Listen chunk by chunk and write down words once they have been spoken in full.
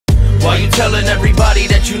Why you telling everybody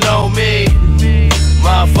that you know me?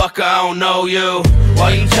 Motherfucker, I don't know you.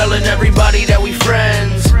 Why you telling everybody that we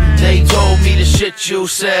friends? They told me the shit you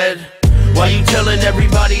said. Why you telling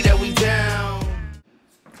everybody that we down?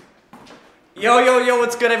 Yo, yo, yo,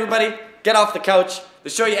 what's good, everybody? Get off the couch. The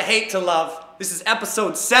show you hate to love. This is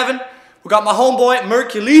episode 7. We got my homeboy,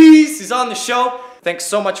 Merkules. He's on the show. Thanks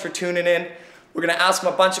so much for tuning in. We're gonna ask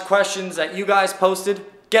him a bunch of questions that you guys posted.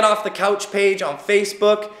 Get Off the Couch page on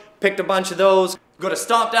Facebook. Picked a bunch of those. Go to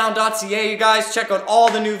Stompdown.ca, you guys. Check out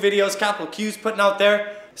all the new videos Capital Q's putting out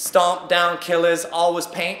there. Stompdown killers, always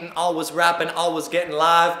painting, always rapping, always getting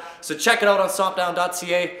live. So check it out on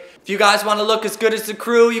Stompdown.ca. If you guys want to look as good as the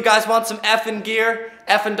crew, you guys want some effing gear,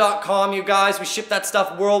 effing.com, you guys. We ship that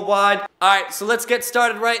stuff worldwide. Alright, so let's get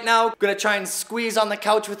started right now. I'm gonna try and squeeze on the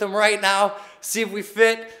couch with him right now. See if we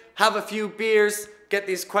fit, have a few beers, get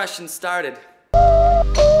these questions started.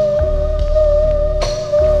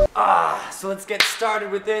 So let's get started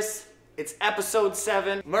with this. It's episode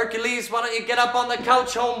 7. Merkules, why don't you get up on the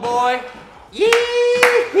couch, homeboy? Yee!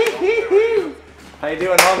 How you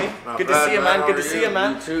doing, homie? Not Good bad, to see you, man. Good to How are see you,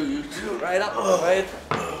 man. You too, you too. Right up,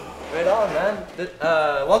 right on, man.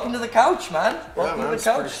 Welcome to the couch, man. Welcome to the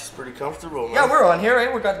couch. It's pretty comfortable, man. Yeah, we're on here,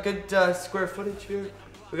 right? We got good square footage here.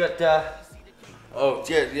 We got. Oh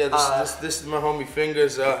yeah. This is my homie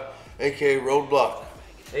Fingers, aka Roadblock.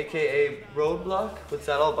 AKA Roadblock. What's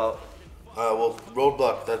that all about? Well,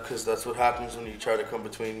 Roadblock. Because that's what happens when you try to come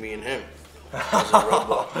between me and him. There's a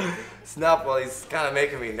roadblock. Snap! Well, he's kind of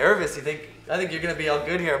making me nervous. I think you're gonna be all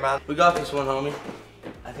good here, man. We got this one, homie.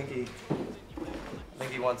 I think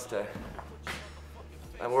he wants to.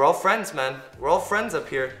 And we're all friends, man. We're all friends up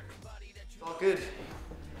here. It's all good.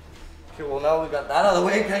 Okay, well now we got that out of the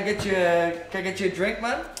way. Can I get you a drink,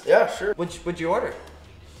 man? Yeah, sure. What'd you order?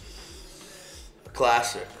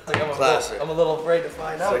 Classic. Classic. I'm a little afraid to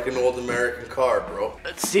find out. It's like an old American car, bro.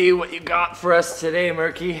 Let's see what you got for us today,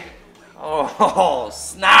 Murky. Oh,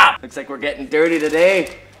 snap! Looks like we're getting dirty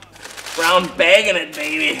today. Brown bagging it,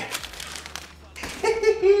 baby.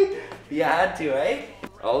 You had to, eh?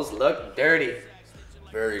 Those look dirty.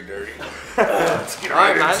 Very dirty. Let's get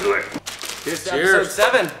right into it. Here's Cheers. episode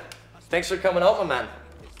 7. Thanks for coming out, my man.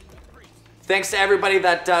 Thanks to everybody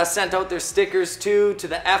that sent out their stickers too, to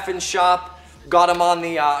the effing shop. Got them on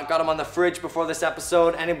the fridge before this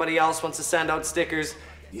episode. Anybody else wants to send out stickers,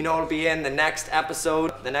 you know it'll be in the next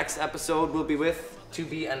episode. The next episode will be with to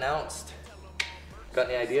be announced.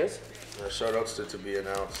 Got any ideas? Shout outs to be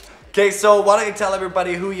announced. Okay, so why don't you tell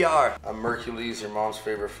everybody who you are? I'm Merkules, your mom's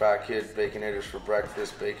favorite fat kid, baconators for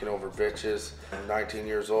breakfast, bacon over bitches. I'm 19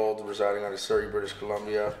 years old, residing out of Surrey, British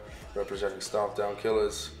Columbia, representing Stompdown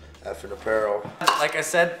Killers, effing apparel. Like I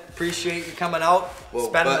said, appreciate you coming out,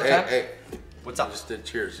 spending the time. Hey. What's up? I just did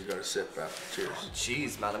cheers. You gotta sip after cheers.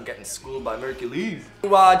 Jeez, man, I'm getting schooled by Merkules.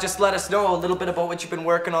 Just let us know a little bit about what you've been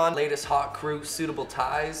working on. Latest hot crew, Suitable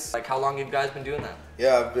Ties. Like, how long have you guys been doing that?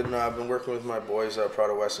 Yeah, I've been working with my boys, Proud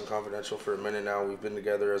of West and Confidential, for a minute now. We've been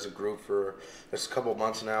together as a group for just a couple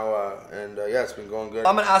months now, and yeah, it's been going good.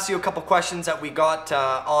 I'm gonna ask you a couple questions that we got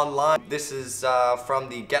online. This is from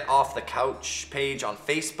the Get Off the Couch page on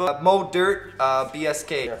Facebook. Mo Dirt,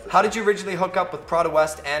 BSK. Yeah, how did you originally hook up with Proud of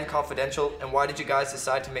West and Confidential, and why did you guys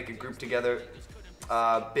decide to make a group together?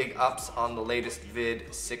 Big ups on the latest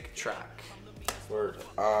vid, sick track. Word.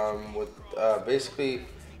 Basically,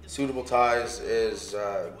 Suitable Ties is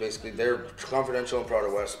basically they're Confidential and Proud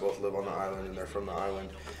of West both live on the island, and they're from the island.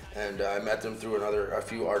 And I met them through a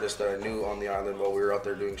few artists that I knew on the island while we were out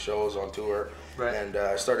there doing shows on tour. Right. And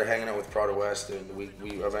I started hanging out with Proud of West, and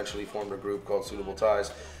we eventually formed a group called Suitable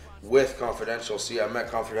Ties with Confidential. See, I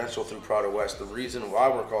met Confidential through Proud of West. The reason why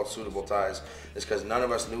we're called Suitable Ties is because none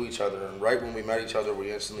of us knew each other, and right when we met each other,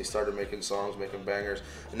 we instantly started making songs, making bangers,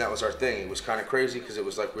 and that was our thing. It was kind of crazy because it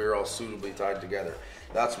was like we were all suitably tied together.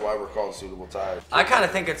 That's why we're called Suitable Ties. I kind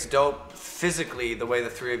of think it's dope physically the way the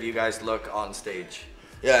three of you guys look on stage.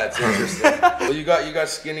 Yeah, it's interesting. Well, you got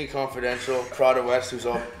Skinny Confidential, Proud of West, who's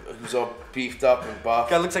all beefed up and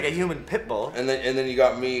buff. Guy looks like a human pit bull. And then you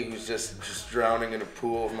got me, who's just drowning in a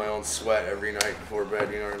pool of my own sweat every night before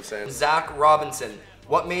bed. You know what I'm saying? Zach Robinson,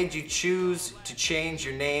 what made you choose to change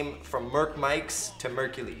your name from Merk Mikes to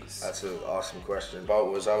Merkules? That's an awesome question. I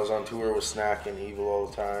was on tour with Snack and Evil all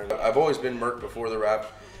the time. I've always been Merk before the rap.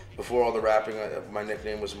 Before all the rapping, my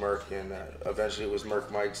nickname was Merk, and eventually it was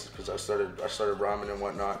Merk Mikes because I started rhyming and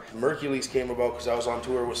whatnot. Merkules came about because I was on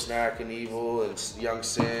tour with Snack and Evil and Young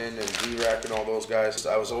Sin and D-Rack and all those guys.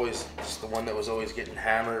 I was always just the one that was always getting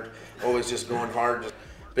hammered, always just going hard.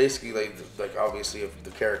 basically like obviously of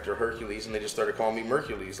the character Hercules, and they just started calling me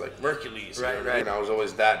Merkules, like Merkules. Right, right. And I was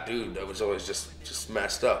always that dude that was always just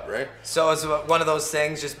messed up, right? So it's one of those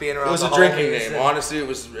things, just being around. It was the a drinking homies name. and- Honestly, it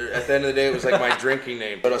was at the end of the day, it was like my drinking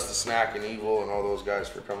name. But us, the Snack and Evil, and all those guys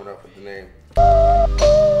for coming up with the name.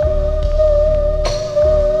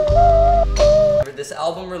 This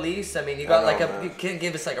album release, I mean, you got man. you can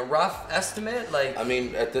give us like a rough estimate, like. I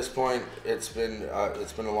mean, at this point, it's been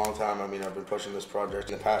a long time. I mean, I've been pushing this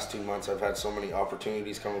project. In the past 2 months, I've had so many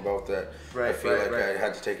opportunities come about that I feel like I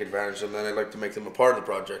had to take advantage of them. Then I'd like to make them a part of the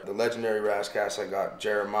project. The legendary Razzcast, I got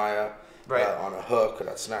Jeremiah. On a hook, I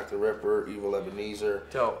got Snack the Ripper, Evil Ebenezer,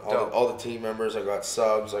 all the team members. I got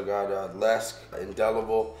Subs, I got Lesk,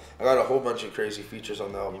 Indelible. I got a whole bunch of crazy features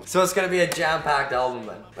on the album. So it's gonna be a jam-packed album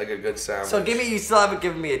then. Like a good sandwich. So you still haven't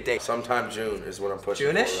given me a date. Sometime June is what I'm pushing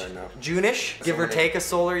June-ish? for right now. June-ish? Give or take a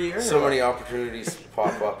solar year? So many opportunities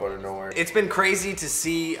pop up out of nowhere. It's been crazy to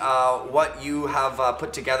see what you have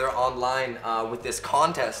put together online with this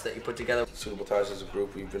contest that you put together. Suitable Ties as a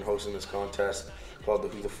group, we've been hosting this contest called the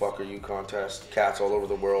Who the Fuck Are You contest. Cats all over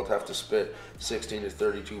the world have to spit 16 to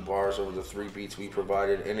 32 bars over the 3 beats we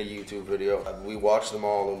provided in a YouTube video. We watch them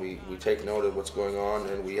all and we take note of what's going on,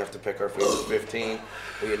 and we have to pick our favorite 15.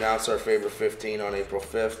 We announce our favorite 15 on April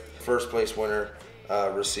 5th. First place winner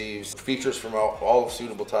receives features from all of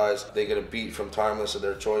Suitable Ties. They get a beat from Timeless of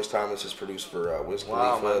their choice. Timeless is produced for Wiz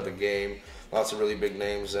Khalifa, The Game, lots of really big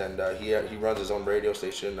names, and he runs his own radio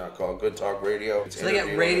station called Good Talk Radio. So they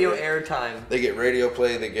get radio airtime. They get radio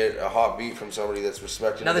play, they get a hot beat from somebody that's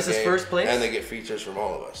respected. Now this is first place? And they get features from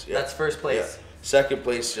all of us. Yeah. That's first place. Yeah. Second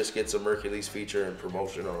place just gets a Merkules feature and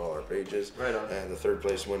promotion on all our pages. Right on. And the third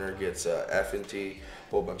place winner gets F&T,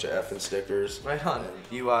 a whole bunch of F and stickers. Right on.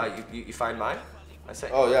 You find mine? I say.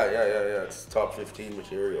 Oh yeah. It's top 15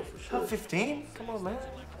 material for sure. Top 15? Come on, man.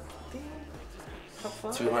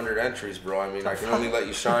 200 entries, bro. I mean, I can only let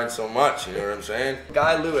you shine so much, you know what I'm saying?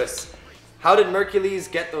 Guy Lewis, how did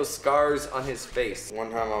Merkules get those scars on his face?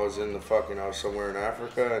 One time I was I was somewhere in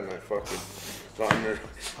Africa, and I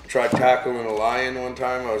tried tackling a lion one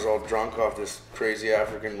time. I was all drunk off this crazy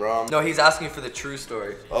African rum. No, he's asking for the true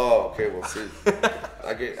story. Oh, okay, well, see.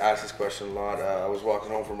 I get asked this question a lot. I was walking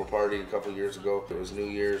home from a party a couple years ago. It was New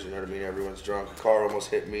Year's, you know what I mean? Everyone's drunk. A car almost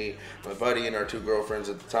hit me, my buddy, and our 2 girlfriends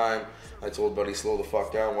at the time. I told buddy, slow the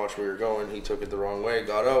fuck down, watch where you're going. He took it the wrong way,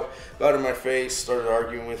 got in my face, started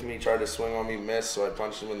arguing with me, tried to swing on me, missed, so I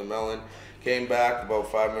punched him in the melon. Came back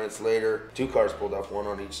about 5 minutes later, 2 cars pulled up, one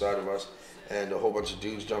on each side of us, and a whole bunch of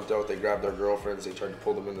dudes jumped out. They grabbed our girlfriends, they tried to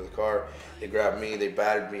pull them into the car. They grabbed me, they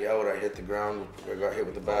batted me out. I hit the ground, I got hit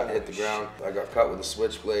with the bat, hit the ground. I got cut with a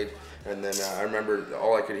switchblade, and then I remember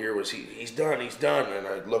all I could hear was, he's done, and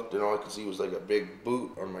I looked and all I could see was like a big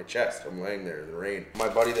boot on my chest. I'm laying there in the rain. My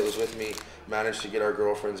buddy that was with me managed to get our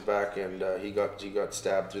girlfriends back, and he got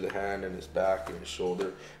stabbed through the hand and his back and his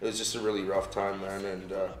shoulder. It was just a really rough time, man,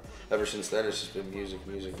 and ever since then it's just been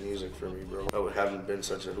music for me, bro. I haven't been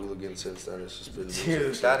such a hooligan since then. It's just been music.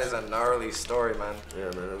 Dude, that is a gnarly story, man. Yeah,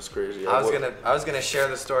 man, it was crazy. I was gonna share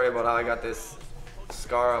the story about how I got this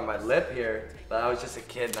scar on my lip here, but I was just a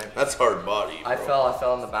kid. And that's hard body, bro. I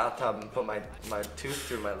fell in the bathtub and put my tooth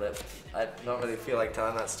through my lip. I don't really feel like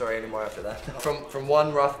telling that story anymore after that. From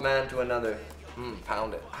one rough man to another.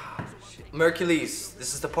 Pound it. Ah, shit. Merkules,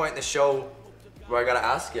 this is the point in the show where I gotta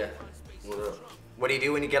ask you. What up? What do you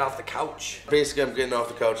do when you get off the couch? Basically, I'm getting off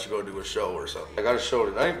the couch to go do a show or something. I got a show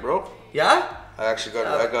tonight, bro. Yeah? I actually got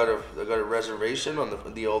I got a reservation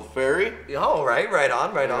on the old ferry. Oh, right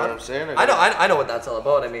on. You know what I'm saying? I know what that's all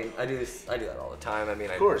about. I mean, I do that all the time. I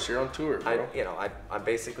mean, of course, you're on tour, bro. I'm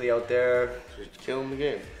basically out there just killing the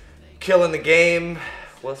game. Killing the game.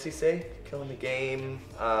 What's he say? Killing the game.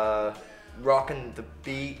 Rocking the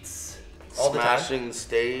beats. All Smashing the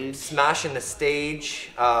stage. Smashing the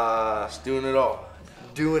stage. Just doing it all.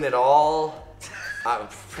 Doing it all. I'm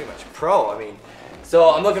pretty much pro. I mean,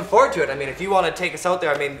 so I'm looking forward to it. I mean, if you want to take us out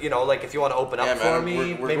there, I mean, like if you want to open up for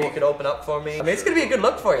me, maybe you could open up for me. I mean, it's gonna be a good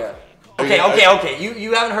look for you. Okay.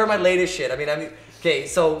 You haven't heard my latest shit. I mean, okay.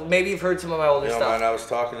 So maybe you've heard some of my older stuff. Man, I was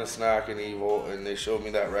talking to Snack and Evil, and they showed me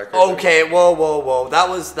that record. Okay, whoa. That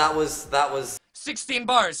was 16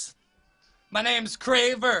 bars. My name's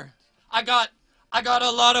Craver. I got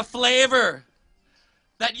a lot of flavor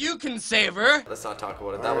that you can savor. Let's not talk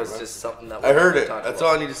about it. That was just something that I heard it. That's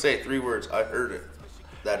all I need to say. 3 words. I heard it.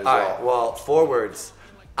 That is all. Alright, well, 4 words.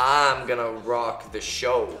 I'm gonna rock the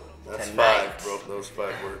show tonight. That's 5, bro. Those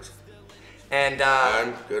 5 words. And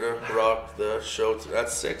I'm gonna rock the show.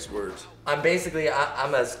 That's 6 words. I'm basically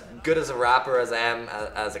I'm as good as a rapper as I am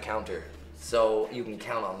as a counter. So you can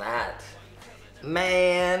count on that.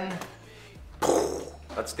 Man.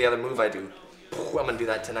 That's the other move I do. I'm gonna do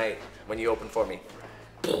that tonight when you open for me.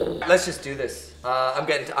 Let's just do this. I'm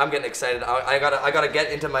getting excited. I gotta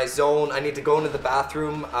get into my zone. I need to go into the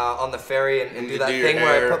bathroom on the ferry and do that thing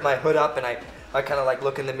where I put my hood up and I kind of like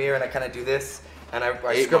look in the mirror and I kind of do this and I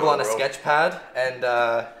scribble on a sketch pad and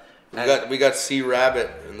we got C Rabbit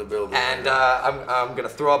in the building. And I'm gonna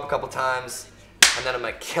throw up a couple times and then I'm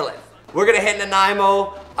gonna kill it. We're gonna hit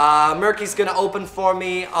Nanaimo. Murky's gonna open for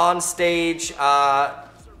me on stage.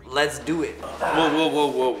 Let's do it.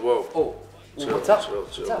 Whoa. Oh. Chill, What's up? chill,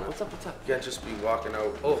 What's chill, up? man. What's up? What's up? You can't just be walking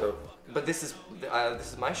out. Oh, but this is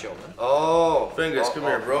my show, man. Oh, Fingers, come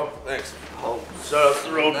here, bro. Thanks. Oh, Shut up, the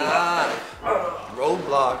roadblock.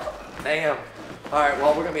 Roadblock. Damn. All right.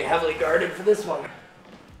 Well, we're gonna be heavily guarded for this one.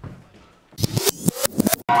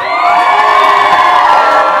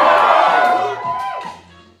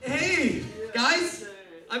 Hey, guys,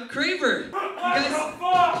 I'm Craver.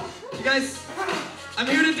 You guys, I'm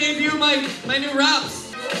here to debut my new raps.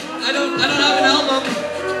 I don't have an album.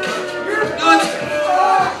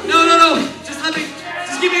 No.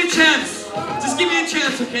 Just give me a chance. Just give me a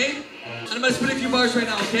chance, okay? And I'm gonna spit a few bars right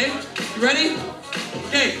now, okay? You ready?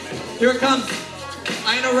 Okay, here it comes.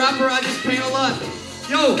 I ain't a rapper, I just paint a lot.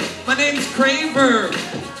 Yo, my name's Craver.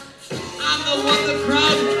 I'm the one the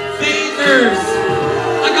crowd favors.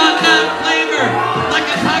 I got that flavor, like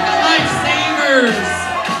a pack of lifesavers.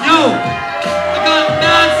 Yo, I got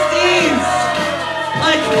nasties,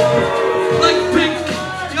 like pink.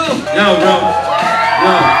 Yo, bro.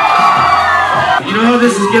 You know how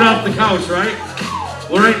this is get off the couch, right?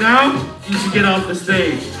 Well, right now, you should get off the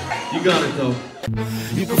stage. You got it, though.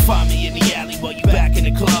 You can find me in the alley while you back in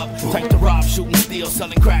the club. Type to rob, shooting steel,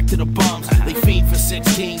 selling crack to the bums. They fiend for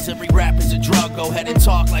 16s, every rap is a drug. Go ahead and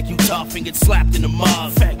talk like you tough and get slapped in the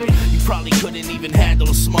mug. You probably couldn't even handle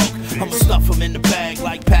a smoke. I'ma stuff them in the bag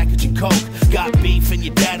like packaging coke. Got beef and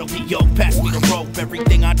your dad'll be yoked. Pass me the rope,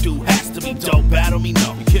 everything I do has to be dope. Battle me,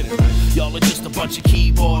 no, you kidding. Y'all are just a bunch of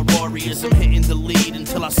keyboard warriors. I'm hitting the lead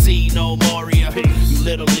until I see no more of ya. You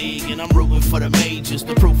little league and I'm rooting for the majors.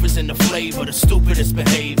 The proof is in the flavor, the stupidest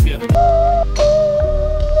behavior.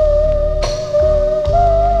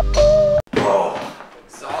 Oh,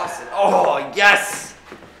 sauce. Oh, yes.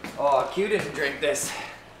 Oh, Q didn't drink this.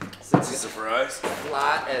 It's a surprise.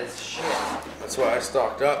 Flat as shit. That's why I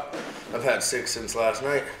stocked up. I've had 6 since last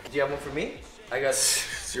night. Do you have one for me?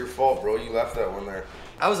 It's your fault, bro. You left that one there.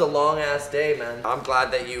 That was a long ass day, man. I'm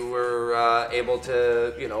glad that you were able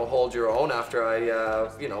to, hold your own after I,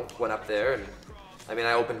 went up there. And I mean,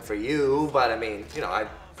 I opened for you, but I mean, I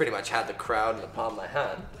pretty much had the crowd in the palm of my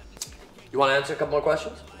hand. You want to answer a couple more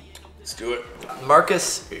questions? Let's do it.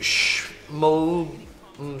 Marcus Schmolblick.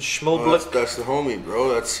 That's the homie,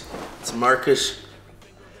 bro. That's Marcus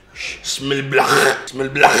Schmilblach.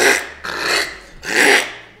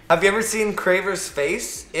 Have you ever seen Craver's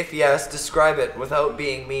face? If yes, describe it without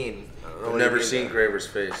being mean. I've never seen Craver's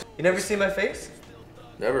face. You never seen my face?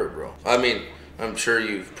 Never, bro. I mean, I'm sure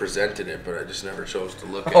you've presented it, but I just never chose to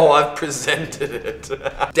look at it. Oh, I've presented it.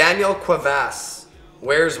 Daniel Cuevas.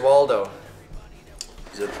 Where's Waldo?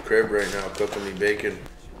 He's at the crib right now cooking me bacon.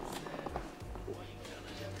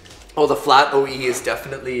 Oh, the flat OE is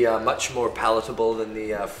definitely much more palatable than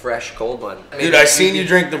the fresh cold one. I mean, Dude, I seen you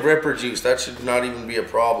drink the Ripper juice. That should not even be a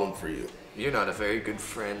problem for you. You're not a very good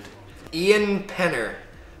friend. Ian Penner.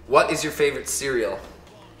 What is your favorite cereal?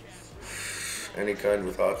 Any kind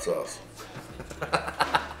with hot sauce.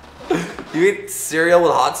 You eat cereal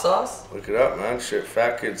with hot sauce? Look it up, man. Shit,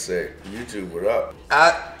 fat kids say. YouTube, what up?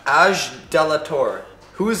 Aj Delator.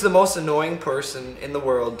 Who is the most annoying person in the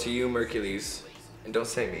world to you, Merkules? And don't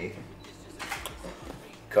say me.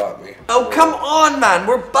 Caught me. Oh, come on, man.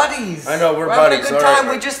 We're buddies. I know, we're buddies. buddies. Having a good All time.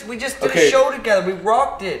 right. We just did a show together. We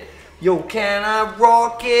rocked it. Yo, can I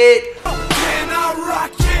rock it? Can I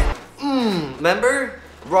rock it? Remember?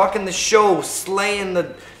 Rocking the show, slaying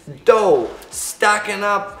the dough, stacking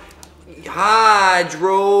up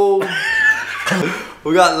hydro.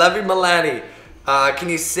 We got Levy Milani. Can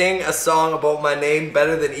you sing a song about my name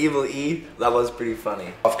better than Evil E? That was pretty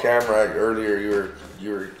funny. Off camera earlier, you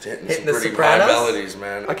were hitting some the pretty Sopranos? high melodies,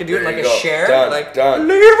 man. I could do it There like you a go. share. Done, like done.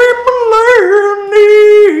 Levy Milani.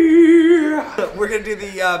 We're gonna do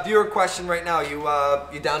the viewer question right now. You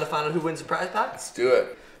down to find out who wins the prize pack? Let's do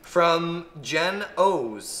it. From Jen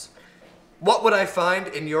O's. What would I find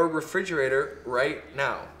in your refrigerator right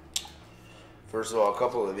now? First of all, a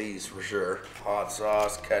couple of these for sure. Hot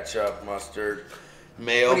sauce, ketchup, mustard,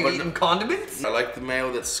 Mayo, What are you but eating condiments? I like the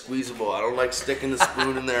mayo that's squeezable. I don't like sticking the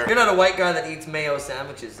spoon in there. You're not a white guy that eats mayo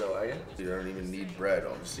sandwiches though, are you? You don't even need bread.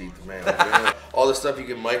 I'll just eat the mayo. All the stuff you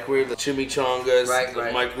can microwave, the chimichangas, the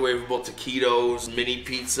microwavable taquitos, mini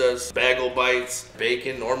pizzas, bagel bites,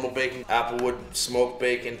 bacon, normal bacon, applewood smoked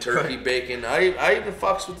bacon, turkey bacon. I even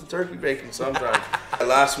fucks with the turkey bacon sometimes.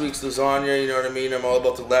 Last week's lasagna, you know what I mean? I'm all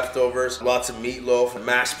about the leftovers. Lots of meatloaf,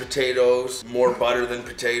 mashed potatoes, more butter than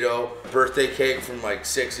potato. Birthday cake from like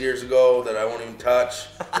 6 years ago that I won't even touch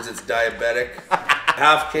because it's diabetic.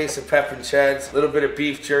 Half case of pep and cheds, a little bit of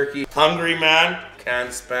beef jerky. Hungry man, canned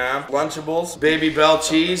spam. Lunchables, Baby Bell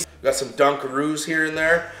cheese. Got some Dunkaroos here and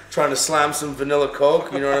there. Trying to slam some vanilla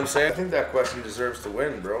Coke, you know what I'm saying? I think that question deserves to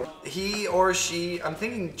win, bro. He or she, I'm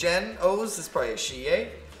thinking Jen O's, this is probably a she, eh?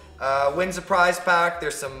 Wins a prize pack.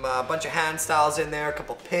 There's some bunch of hand styles in there, a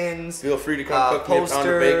couple pins. Feel free to come cook me a pound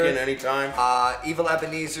of bacon anytime. Evil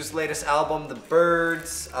Ebenezer's latest album, The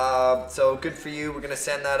Birds. So good for you. We're gonna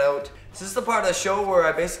send that out. So this is the part of the show where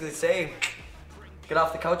I basically say, get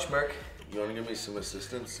off the couch, Merk. You wanna give me some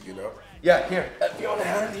assistance to get up? Yeah, here. You want a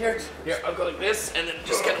hand here? Here, I'll go like this, and then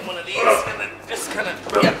just kind of one of these, and then just kind of,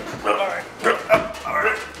 yeah. All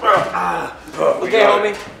right. Okay,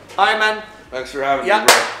 homie. Hi, man. Thanks for having me, bro.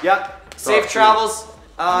 Yeah. Safe travels.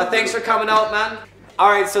 Thanks for coming out, man. All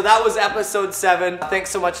right, so that was episode 7. Thanks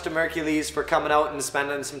so much to Merkules for coming out and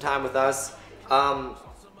spending some time with us.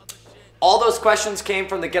 All those questions came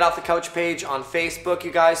from the Get Off the Couch page on Facebook,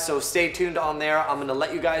 you guys, so stay tuned on there. I'm gonna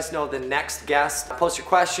let you guys know the next guest. Post your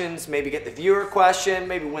questions, maybe get the viewer question,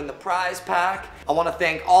 maybe win the prize pack. I wanna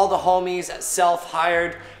thank all the homies at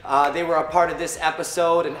Self-Hired. They were a part of this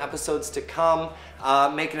episode and episodes to come,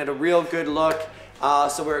 making it a real good look.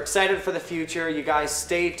 So we're excited for the future. You guys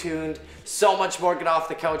stay tuned. So much more Get Off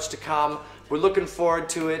the Couch to come. We're looking forward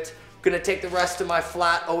to it. Gonna take the rest of my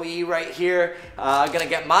flat OE right here. Gonna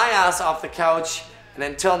get my ass off the couch. And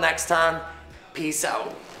until next time, peace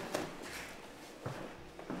out.